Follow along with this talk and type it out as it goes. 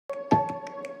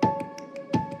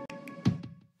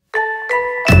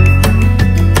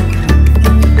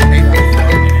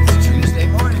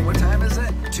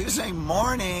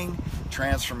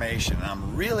transformation. And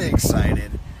I'm really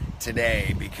excited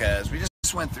today because we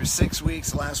just went through 6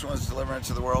 weeks. The last one was Deliverance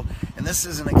to the World, and this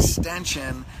is an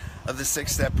extension of the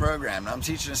 6-step program. Now, I'm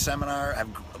teaching a seminar. I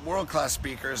have world-class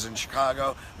speakers in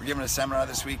Chicago. We're giving a seminar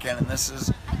this weekend, and this is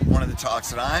one of the talks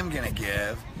that I'm going to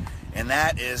give, and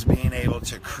that is being able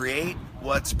to create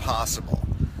what's possible.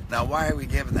 Now, why are we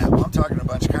giving that? Well, I'm talking to a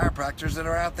bunch of chiropractors that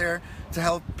are out there to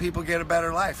help people get a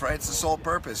better life, right? It's the soul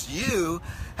purpose. You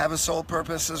have a soul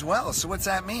purpose as well. So what's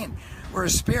that mean? We're a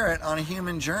spirit on a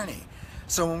human journey.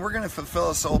 So when we're going to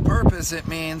fulfill a soul purpose, it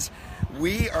means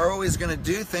we are always going to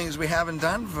do things we haven't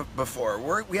done before.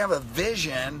 We have a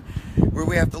vision where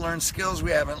we have to learn skills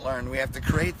we haven't learned. We have to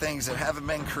create things that haven't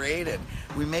been created.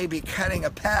 We may be cutting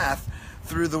a path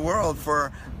through the world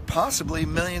for possibly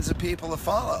millions of people to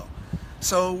follow.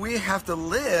 So we have to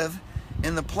live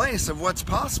in the place of what's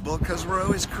possible because we're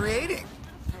always creating.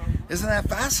 Isn't that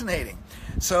fascinating?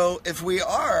 So if we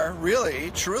are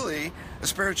really, truly a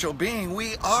spiritual being,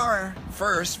 we are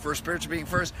first, for a spiritual being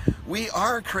first, we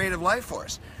are a creative life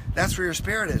force. That's where your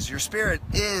spirit is. Your spirit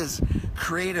is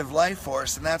creative life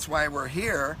force, and that's why we're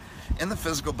here in the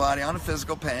physical body, on a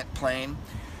physical plane,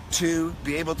 to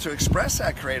be able to express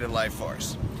that creative life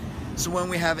force. So when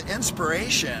we have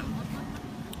inspiration,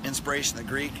 the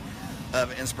Greek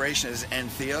of inspiration is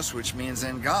entheos, which means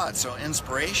in God. So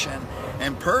inspiration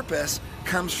and purpose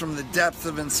comes from the depth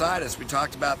of inside us. We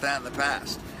talked about that in the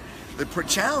past. The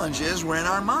challenge is we're in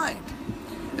our mind.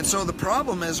 And so the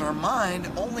problem is our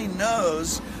mind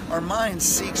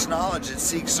seeks knowledge, it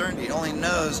seeks certainty, it only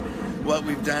knows what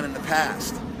we've done in the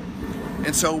past.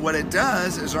 And so what it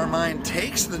does is our mind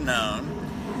takes the known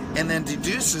and then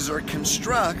deduces or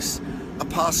constructs a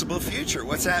possible future.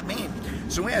 What's that mean?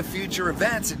 So we have future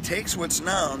events. It takes what's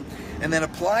known and then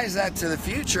applies that to the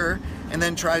future and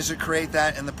then tries to create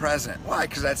that in the present. Why?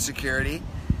 Because that's security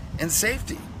and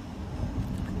safety.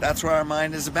 That's what our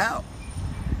mind is about,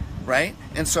 right?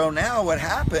 And so now what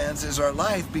happens is our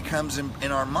life becomes,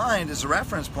 in our mind as a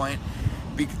reference point,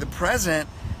 the present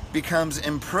becomes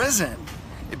imprisoned.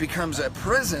 It becomes a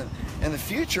prison, and the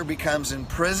future becomes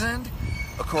imprisoned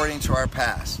according to our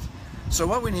past. So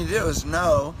what we need to do is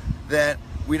know that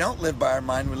we don't live by our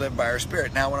mind, we live by our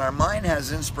spirit. Now, when our mind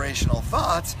has inspirational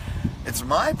thoughts, it's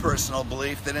my personal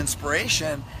belief that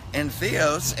inspiration and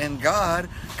theos and God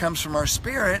comes from our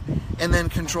spirit and then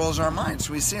controls our mind.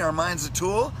 So we see our mind's a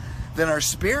tool, then our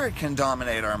spirit can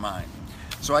dominate our mind.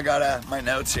 So I got my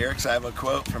notes here because I have a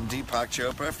quote from Deepak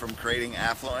Chopra from Creating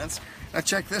Affluence. Now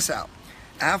check this out.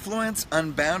 Affluence,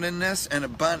 unboundedness, and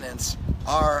abundance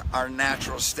are our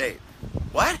natural state.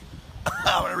 What?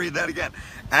 I'm going to read that again.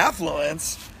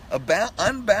 Affluence,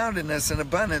 unboundedness, and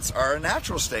abundance are our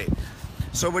natural state.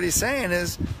 So what he's saying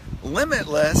is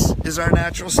limitless is our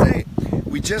natural state.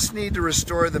 We just need to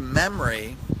restore the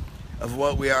memory of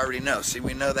what we already know. See,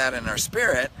 we know that in our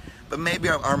spirit, but maybe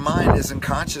our mind isn't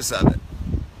conscious of it.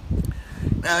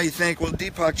 Now you think, well,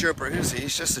 Deepak Chopra, who's he?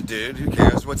 He's just a dude. Who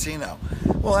cares? What's he know?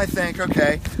 Well, I think,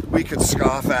 okay, we could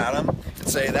scoff at him and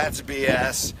say that's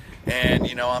BS. And,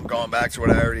 you know, I'm going back to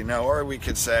what I already know. Or we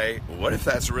could say, what if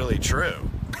that's really true?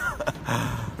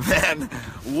 Then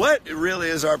what really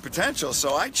is our potential?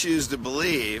 So I choose to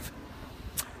believe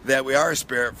that we are a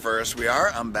spirit first, we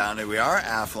are unbounded, we are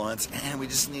affluence, and we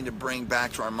just need to bring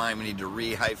back to our mind, we need to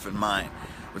re-mind.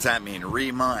 What's that mean?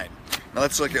 Re-mind. Now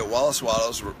let's look at Wallace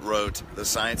Wattles wrote The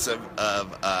Science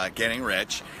of Getting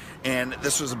Rich. And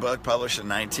this was a book published in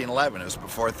 1911. It was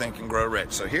before Think and Grow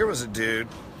Rich. So here was a dude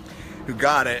who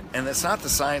got it, and it's not The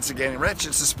Science of Getting Rich,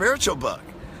 it's a spiritual book.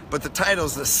 But the title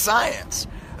is The Science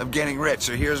of Getting Rich.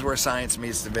 So here's where science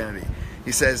meets divinity.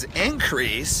 He says,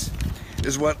 increase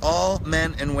is what all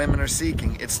men and women are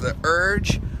seeking. It's the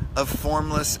urge of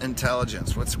formless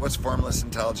intelligence. What's formless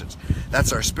intelligence?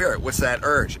 That's our spirit. What's that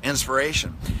urge?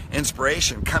 Inspiration.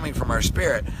 Inspiration coming from our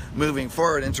spirit, moving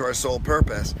forward into our soul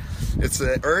purpose. It's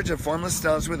the urge of formless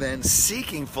intelligence within,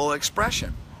 seeking full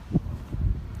expression.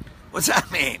 What's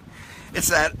that mean? It's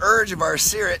that urge of our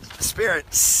spirit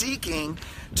seeking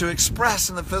to express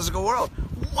in the physical world.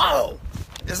 Whoa!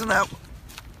 Isn't that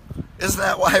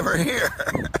why we're here?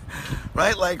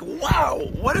 Right? Like, wow,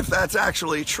 what if that's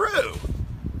actually true?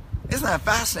 Isn't that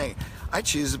fascinating? I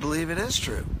choose to believe it is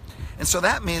true. And so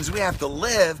that means we have to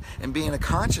live and be in a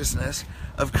consciousness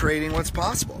of creating what's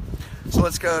possible. So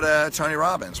let's go to Tony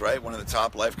Robbins, right? One of the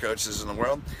top life coaches in the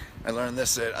world. I learned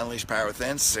this at Unleash Power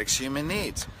Within, 6 human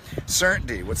needs.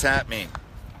 Certainty, what's that mean?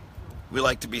 We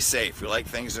like to be safe. We like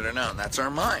things that are known. That's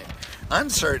our mind.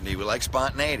 Uncertainty, we like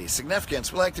spontaneity.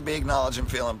 Significance, we like to be acknowledged and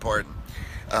feel important.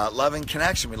 Love and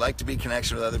connection, we like to be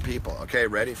connection with other people. Okay,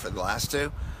 ready for the last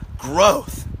two?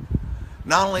 Growth.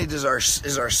 not only is our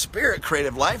spirit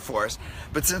creative life force,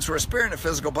 but since we're a spirit in a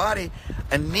physical body,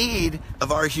 a need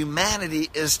of our humanity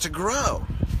is to grow.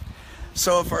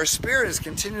 So if our spirit is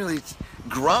continually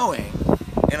growing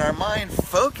and our mind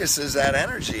focuses that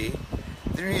energy,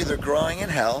 then you're either growing in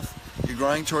health, you're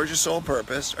growing towards your soul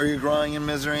purpose, or you're growing in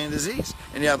misery and disease.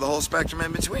 And you have the whole spectrum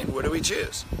in between. What do we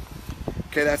choose?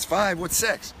 Okay, that's 5. What's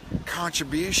 6?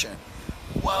 Contribution.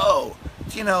 Whoa!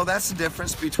 Do you know that's the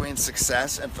difference between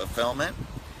success and fulfillment?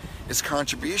 It's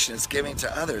contribution. It's giving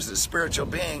to others. As a spiritual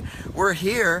being, we're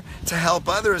here to help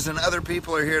others, and other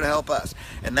people are here to help us.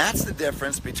 And that's the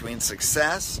difference between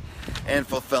success and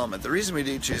fulfillment. The reason we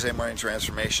do Tuesday Morning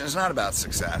Transformation is not about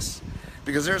success,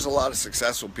 because there's a lot of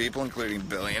successful people, including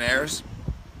billionaires,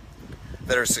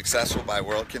 that are successful by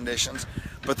world conditions,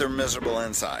 but they're miserable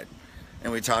inside.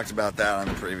 And we talked about that on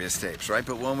the previous tapes, right?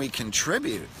 But when we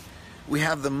contribute, we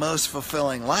have the most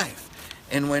fulfilling life.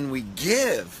 And when we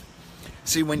give,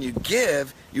 see, when you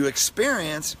give, you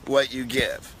experience what you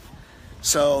give.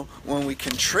 So when we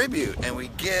contribute and we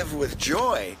give with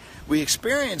joy, we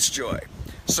experience joy.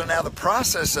 So now the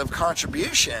process of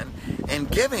contribution and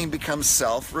giving becomes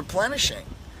self-replenishing.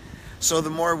 So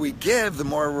the more we give, the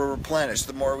more we're replenished.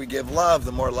 The more we give love,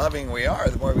 the more loving we are.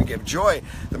 The more we give joy,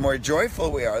 the more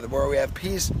joyful we are. The more we have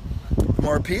peace, the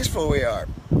more peaceful we are.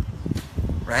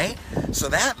 Right? So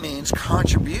that means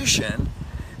contribution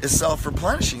is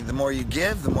self-replenishing. The more you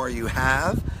give, the more you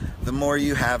have. The more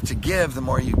you have to give, the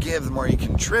more you give, the more you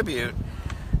contribute.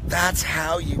 That's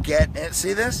how you get,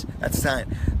 see this? That's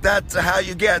Italian. That's how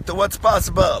you get to what's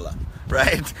possible,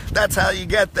 right? That's how you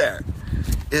get there,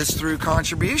 is through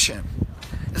contribution.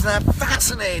 Isn't that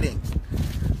fascinating?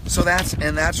 So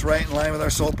that's right in line with our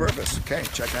soul purpose. Okay,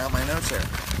 check out my notes here.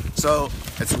 So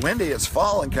it's windy, it's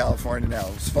fall in California now.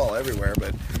 It's fall everywhere,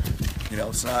 but you know,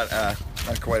 it's not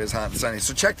quite as hot and sunny.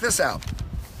 So check this out.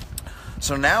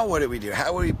 So now what do we do?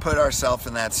 How do we put ourselves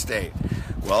in that state?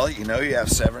 Well, you know, you have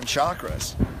 7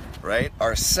 chakras, right?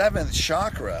 Our 7th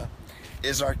chakra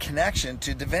is our connection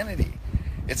to divinity.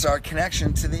 It's our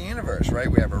connection to the universe, right?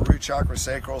 We have our root chakra,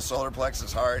 sacral, solar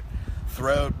plexus, heart,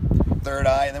 throat, third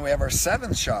eye, and then we have our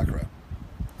 7th chakra.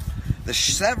 The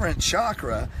 7th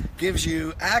chakra gives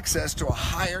you access to a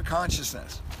higher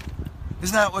consciousness.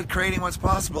 Isn't that what creating what's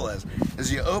possible is?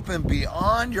 Is you open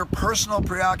beyond your personal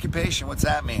preoccupation. What's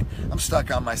that mean? I'm stuck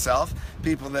on myself.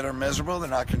 People that are miserable, they're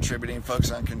not contributing,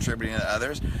 focus on contributing to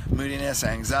others. Moodiness,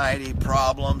 anxiety,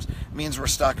 problems, means we're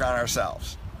stuck on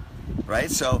ourselves.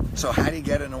 Right? So how do you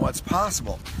get into what's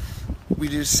possible? We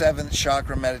do 7th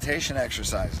chakra meditation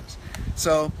exercises.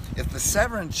 So if the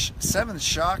 7th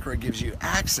chakra gives you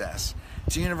access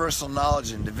to universal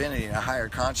knowledge and divinity and a higher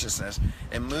consciousness,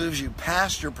 it moves you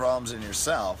past your problems in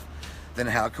yourself, then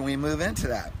how can we move into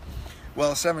that?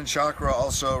 Well, 7th chakra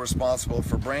also responsible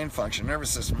for brain function,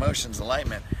 nervous system, emotions,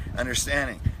 enlightenment,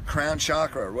 understanding. Crown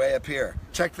chakra, way up here.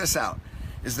 Check this out.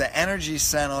 Is the energy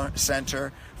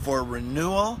center for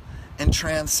renewal and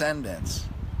transcendence.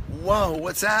 Whoa,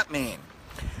 what's that mean?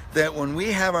 That when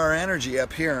we have our energy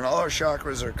up here and all our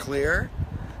chakras are clear,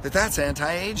 that's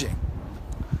anti-aging.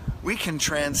 We can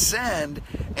transcend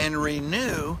and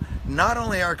renew not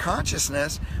only our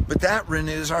consciousness, but that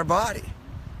renews our body.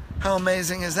 How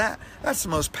amazing is that? That's the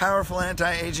most powerful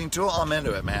anti-aging tool. I'm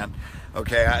into it, man.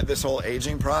 Okay, this whole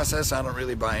aging process, I don't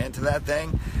really buy into that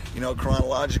thing. You know,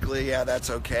 chronologically, yeah, that's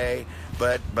okay.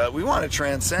 But we want to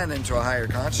transcend into a higher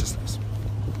consciousness.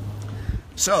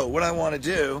 So what I want to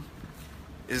do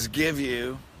is give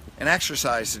you an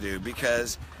exercise to do,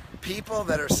 because people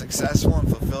that are successful and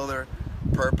fulfill their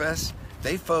purpose,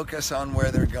 they focus on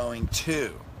where they're going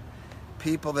to.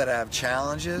 People that have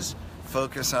challenges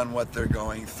focus on what they're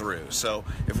going through. So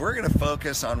if we're going to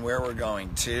focus on where we're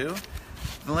going to,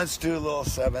 then let's do a little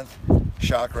 7th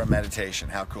chakra meditation.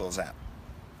 How cool is that?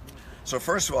 So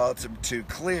first of all, to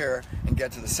clear and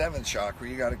get to the 7th chakra,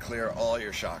 you got to clear all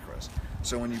your chakras.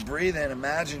 So when you breathe in,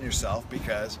 imagine yourself,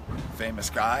 because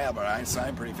famous guy, Albert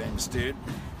Einstein, pretty famous dude,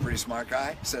 pretty smart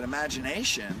guy, said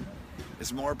imagination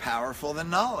is more powerful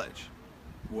than knowledge.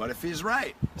 What if he's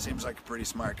right? Seems like a pretty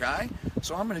smart guy.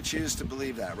 So I'm going to choose to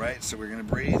believe that, right? So we're going to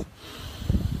breathe.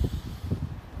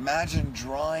 Imagine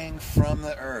drawing from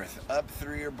the earth up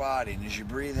through your body, and as you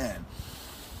breathe in,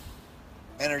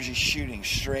 energy shooting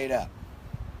straight up.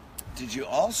 Did you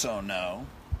also know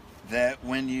that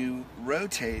when you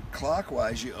rotate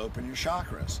clockwise, you open your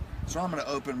chakras? So I'm going to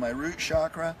open my root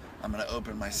chakra, I'm going to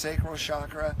open my sacral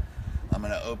chakra, I'm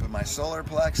going to open my solar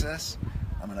plexus,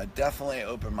 I'm going to definitely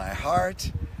open my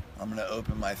heart, I'm going to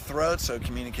open my throat so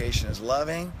communication is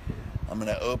loving, I'm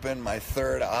going to open my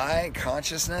third eye,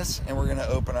 consciousness, and we're going to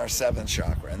open our 7th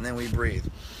chakra, and then we breathe.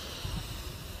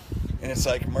 And it's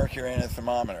like mercury in a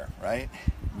thermometer, right?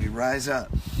 You rise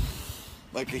up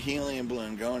like a helium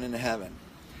balloon going into heaven.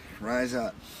 Rise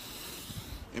up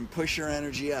and push your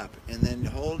energy up, and then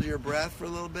hold your breath for a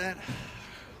little bit,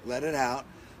 let it out,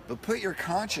 but put your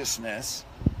consciousness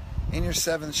in your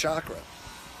 7th chakra.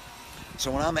 So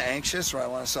when I'm anxious or I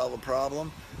want to solve a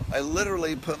problem, I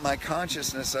literally put my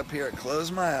consciousness up here,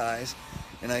 close my eyes,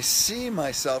 and I see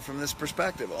myself from this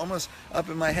perspective, almost up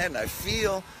in my head, and I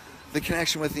feel the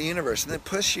connection with the universe, and then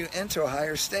push you into a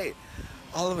higher state.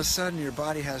 All of a sudden your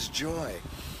body has joy.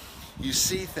 You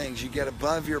see things, you get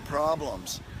above your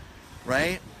problems,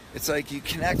 right? It's like you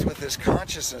connect with this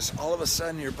consciousness. All of a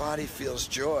sudden your body feels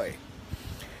joy.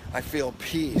 I feel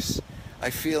peace. I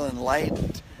feel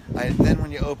enlightened. Then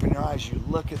when you open your eyes, you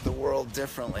look at the world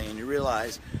differently, and you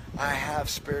realize I have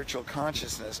spiritual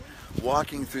consciousness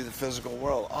walking through the physical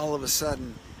world. All of a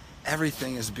sudden,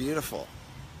 everything is beautiful.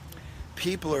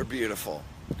 People are beautiful.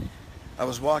 I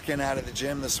was walking out of the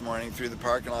gym this morning through the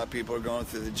parking lot. People are going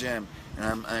through the gym,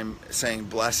 and I'm saying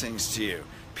blessings to you.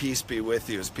 Peace be with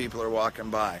you as people are walking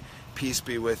by. Peace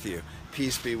be with you.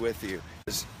 Peace be with you.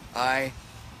 As I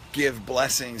give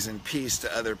blessings and peace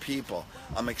to other people,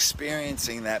 I'm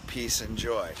experiencing that peace and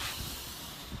joy.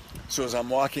 So as I'm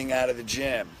walking out of the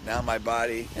gym, now my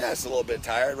body, it's a little bit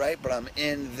tired, right? But I'm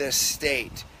in this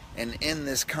state and in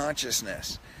this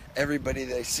consciousness. Everybody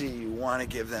they see, you want to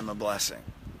give them a blessing.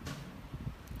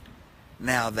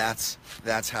 Now that's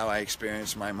how I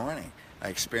experience my morning. I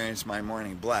experience my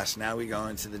morning blessed. Now we go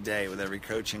into the day with every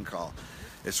coaching call.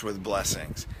 It's with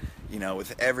blessings. You know,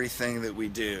 with everything that we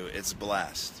do, it's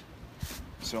blessed.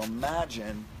 So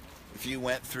imagine if you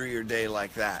went through your day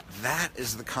like that. That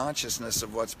is the consciousness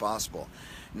of what's possible.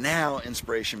 Now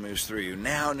inspiration moves through you.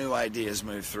 Now new ideas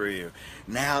move through you.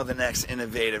 Now the next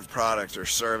innovative product or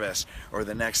service, or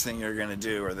the next thing you're going to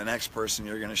do, or the next person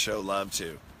you're going to show love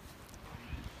to,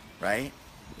 right?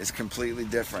 It's completely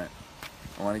different.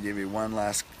 I want to give you one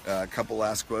last, couple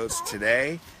last quotes.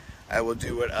 Today, I will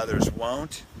do what others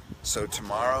won't, so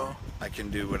tomorrow I can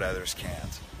do what others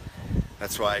can't.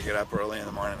 That's why I get up early in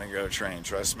the morning and go train.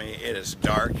 Trust me, it is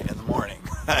dark in the morning.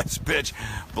 It's pitch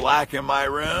black in my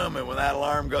room, and when that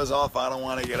alarm goes off, I don't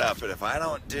want to get up. But if I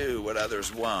don't do what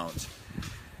others won't,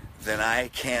 then I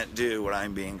can't do what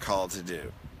I'm being called to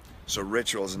do. So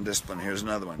rituals and discipline. Here's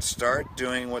another one. Start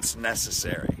doing what's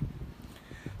necessary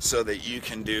so that you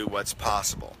can do what's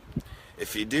possible.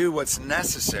 If you do what's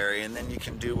necessary and then you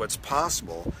can do what's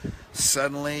possible,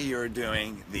 suddenly you're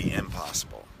doing the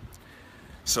impossible.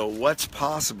 So what's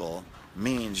possible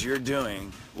means you're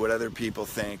doing what other people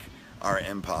think are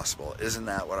impossible. Isn't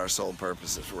that what our sole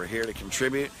purpose is? We're here to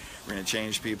contribute. We're going to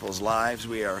change people's lives.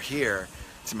 We are here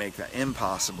to make the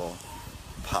impossible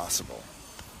possible.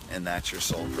 And that's your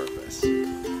sole purpose. See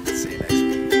you next week.